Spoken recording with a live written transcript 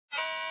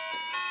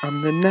I'm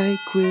the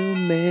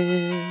NyQuil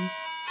man.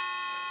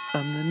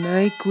 I'm the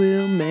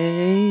NyQuil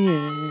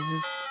man.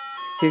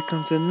 Here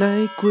comes the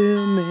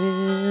NyQuil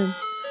man.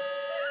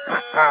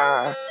 Ha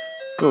ha.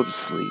 Go to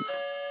sleep.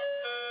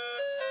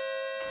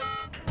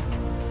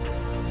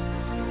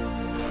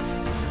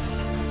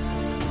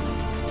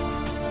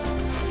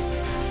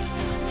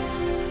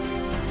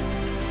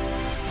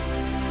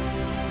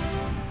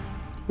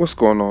 What's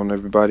going on,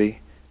 everybody?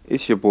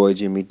 It's your boy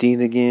Jimmy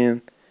Dean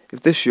again. If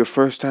this is your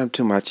first time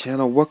to my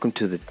channel, welcome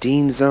to the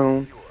Dean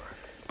Zone.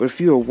 But if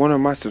you are one of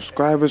my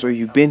subscribers or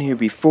you've been here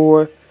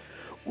before,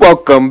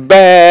 welcome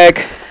back.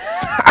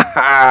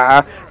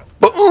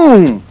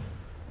 Boom!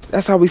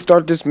 That's how we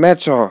start this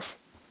match off.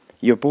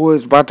 Your boy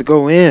is about to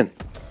go in.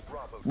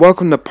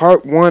 Welcome to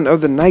part 1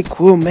 of the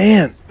NyQuil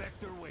man.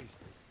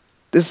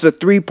 This is a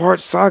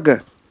 3-part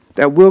saga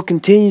that will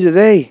continue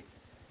today.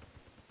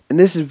 And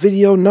this is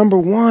video number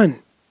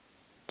 1.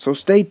 So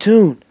stay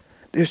tuned.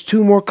 There's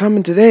 2 more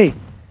coming today.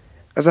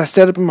 As I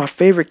set up in my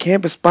favorite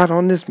camping spot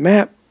on this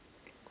map.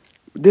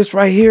 This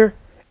right here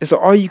is an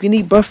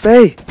all-you-can-eat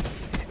buffet.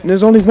 And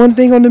there's only one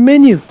thing on the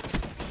menu.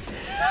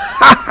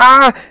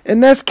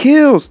 And that's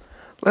kills.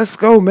 Let's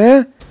go,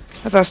 man.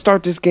 As I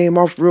start this game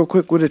off real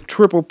quick with a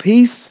triple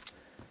piece.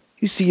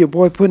 You see your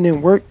boy putting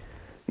in work.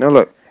 Now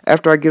look,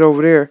 after I get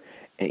over there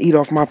and eat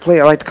off my plate,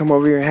 I like to come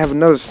over here and have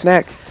another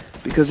snack.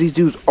 Because these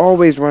dudes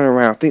always run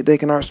around, think they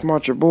can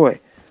outsmart your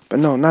boy. But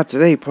no, not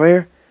today,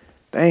 player.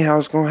 That ain't how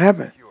it's going to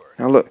happen.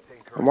 Now look,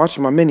 I'm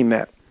watching my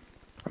mini-map.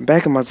 I'm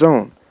back in my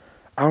zone.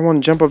 I don't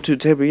want to jump up to the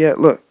table yet.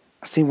 Look,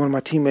 I seen one of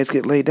my teammates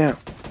get laid down.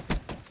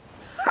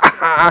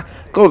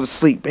 Go to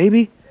sleep,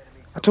 baby.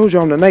 I told you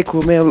I'm the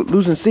NyQuil man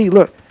losing C.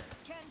 Look.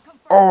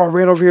 Oh, I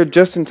ran over here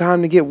just in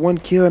time to get 1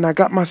 kill and I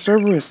got my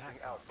Cerberus.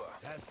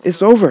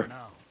 It's over.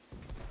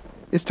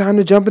 It's time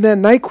to jump in that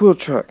NyQuil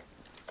truck.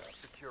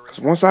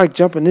 Because once I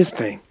jump in this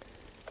thing,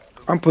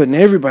 I'm putting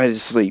everybody to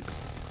sleep.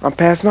 I'm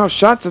passing out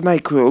shots of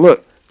NyQuil.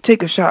 Look,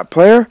 take a shot,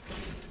 player.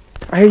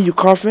 I hear you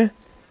coughing.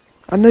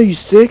 I know you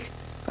sick.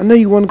 I know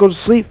you want to go to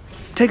sleep.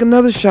 Take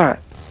another shot.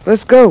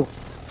 Let's go.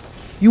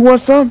 You want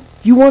some?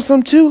 You want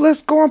some too?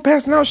 Let's go. I'm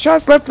passing out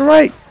shots left and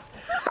right.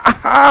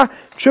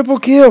 Triple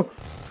kill.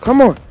 Come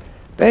on.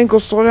 That ain't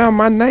gonna slow down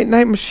my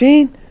night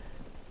machine.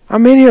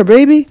 I'm in here,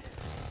 baby.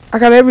 I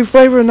got every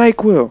flavor of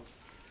NyQuil.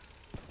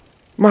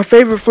 My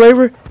favorite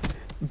flavor,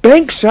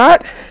 bank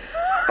shot.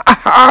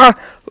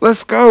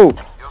 Let's go.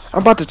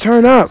 I'm about to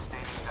turn up.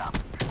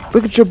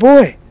 Look at your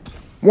boy.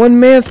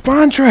 1-man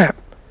spawn trap.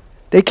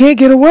 They can't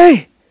get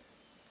away.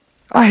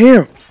 I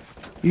hear him.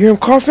 You hear him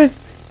coughing?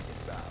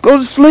 Go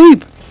to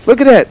sleep. Look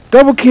at that.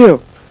 Double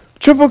kill.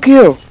 Triple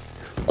kill.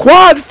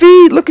 Quad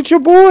feed. Look at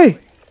your boy.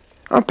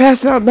 I'm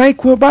passing out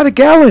NyQuil by the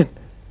gallon.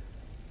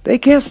 They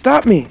can't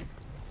stop me.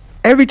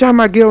 Every time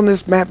I get on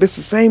this map, it's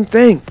the same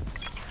thing.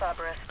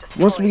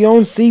 Once we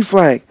own C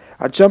flag,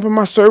 I jump in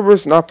my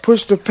Cerberus and I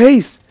push the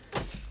pace.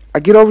 I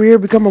get over here,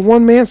 become a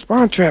 1-man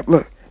spawn trap.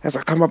 Look, as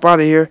I come up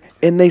out of here,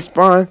 and they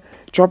spawn,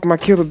 dropping my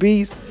killer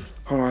bees.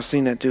 Hold on, I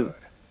seen that dude.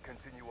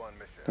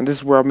 And this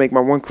is where I make my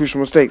one crucial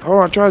mistake. Hold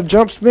on, I try to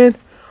jump spin.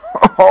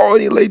 Oh,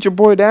 and he laid your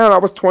boy down. I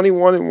was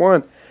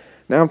 21-1.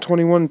 Now I'm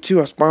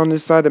 21-2. I spawned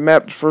this side of the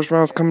map. The first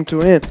round's coming to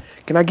an end.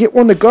 Can I get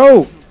one to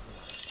go?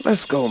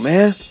 Let's go,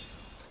 man.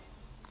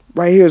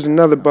 Right here is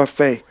another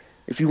buffet.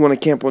 If you want to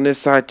camp on this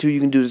side too, you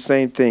can do the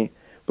same thing.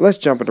 But let's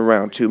jump into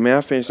round 2, man.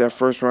 I finished that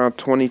first round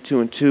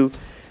 22-2.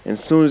 And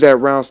as soon as that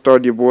round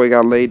started, your boy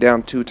got laid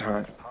down 2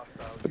 times.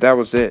 But that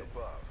was it.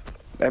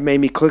 That made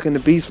me click into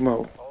beast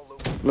mode.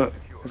 Look,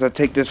 as I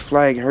take this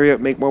flag and hurry up,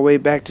 make my way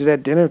back to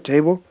that dinner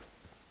table.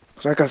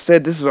 Because like I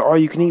said, this is an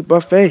all-you-can-eat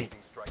buffet.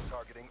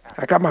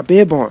 I got my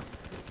bib on.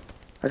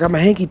 I got my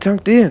hanky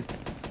tucked in.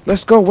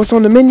 Let's go. What's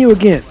on the menu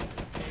again?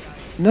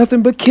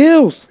 Nothing but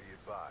kills.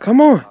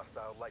 Come on.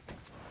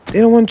 They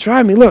don't want to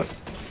try me. Look,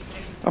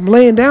 I'm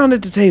laying down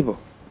at the table.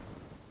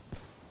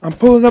 I'm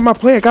pulling up my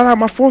plate. I got out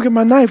my fork and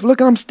my knife.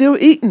 Look, I'm still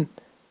eating.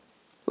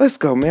 Let's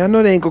go, man. I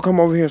know they ain't going to come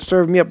over here and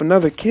serve me up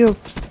another kill.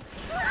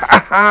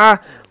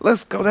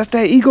 Let's go. That's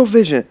that eagle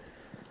vision.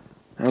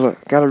 Now,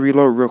 look. Got to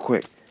reload real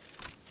quick.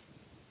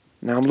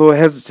 Now, I'm a little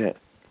hesitant.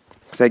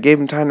 Because I gave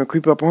him time to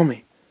creep up on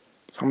me.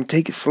 So I'm going to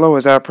take it slow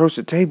as I approach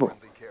the table.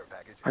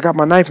 I got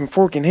my knife and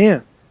fork in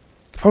hand.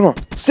 Hold on.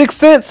 6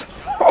 cents.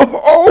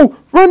 Oh,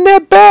 run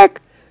that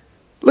back.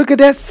 Look at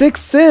that 6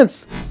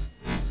 cents.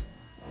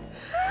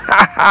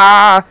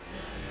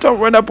 Don't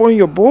run up on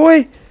your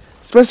boy.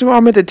 Especially when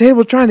I'm at the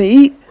table trying to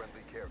eat.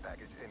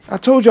 I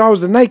told you I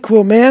was a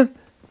NyQuil man.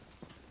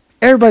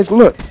 Everybody's,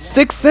 look,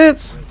 6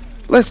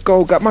 cents. Let's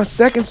go. Got my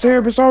second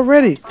Cerberus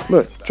already.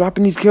 Look,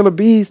 dropping these killer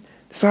bees.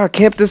 That's how I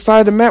camp this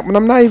side of the map when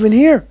I'm not even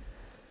here.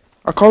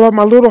 I call up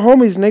my little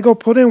homies and they go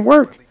put in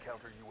work.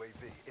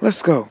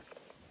 Let's go.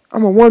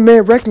 I'm a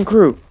 1-man wrecking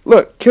crew.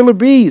 Look, killer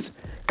bees.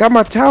 Got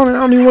my Talon and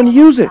I don't even want to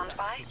use it.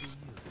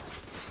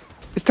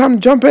 It's time to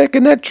jump back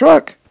in that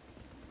truck.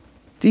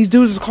 These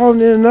dudes is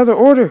calling in another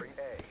order.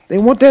 They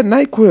want that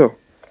NyQuil.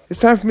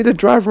 It's time for me to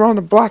drive around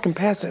the block and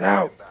pass it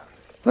out.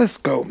 Let's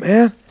go,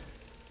 man.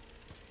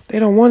 They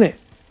don't want it.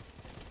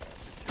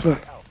 Look,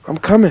 I'm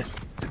coming.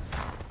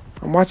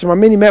 I'm watching my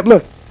mini-map.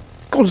 Look.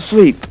 Go to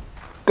sleep.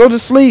 Go to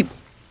sleep.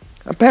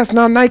 I'm passing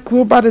out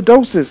NyQuil by the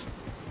doses.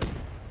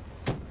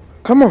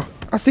 Come on.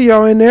 I see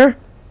y'all in there.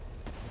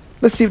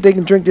 Let's see if they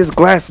can drink this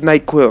glass of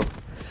NyQuil.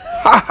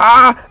 Ha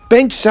ha!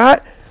 Bank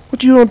shot.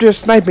 What you doing there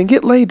sniping?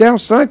 Get laid down,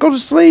 son. Go to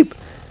sleep.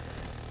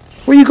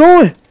 Where you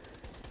going?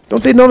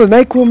 Don't they know the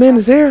NyQuil man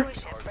is there?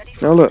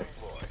 Now look.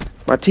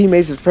 My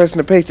teammates is pressing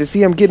the pace. They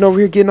see I'm getting over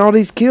here getting all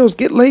these kills.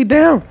 Get laid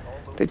down.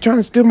 They're trying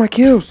to steal my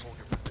kills.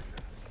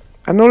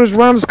 I know this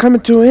round is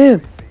coming to an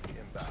end.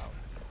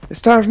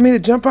 It's time for me to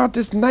jump out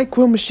this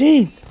NyQuil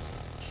machine.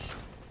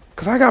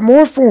 Because I got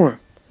more for him.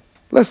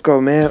 Let's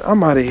go, man.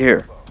 I'm out of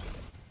here.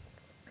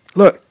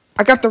 Look,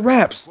 I got the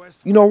R.A.P.S.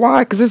 You know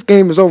why? Because this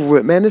game is over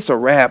with, man. It's a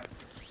wrap.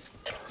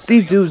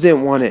 These dudes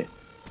didn't want it.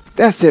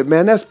 That's it,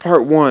 man. That's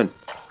part 1.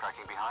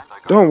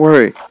 Don't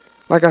worry.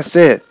 Like I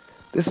said,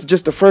 this is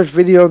just the first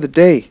video of the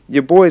day.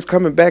 Your boy is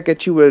coming back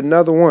at you with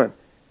another one.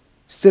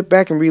 Sit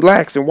back and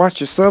relax and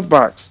watch your sub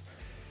box.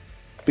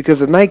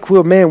 Because the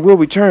NyQuil man will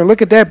return.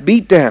 Look at that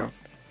beatdown.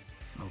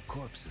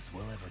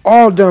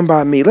 All done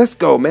by me. Let's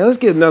go, man. Let's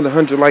get another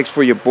 100 likes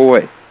for your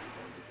boy.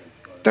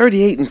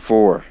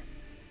 38-4.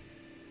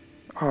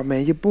 Oh,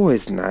 man, your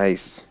boy's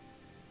nice.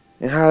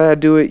 And how did I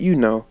do it? You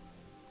know.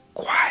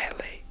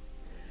 Quietly.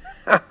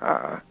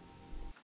 Haha.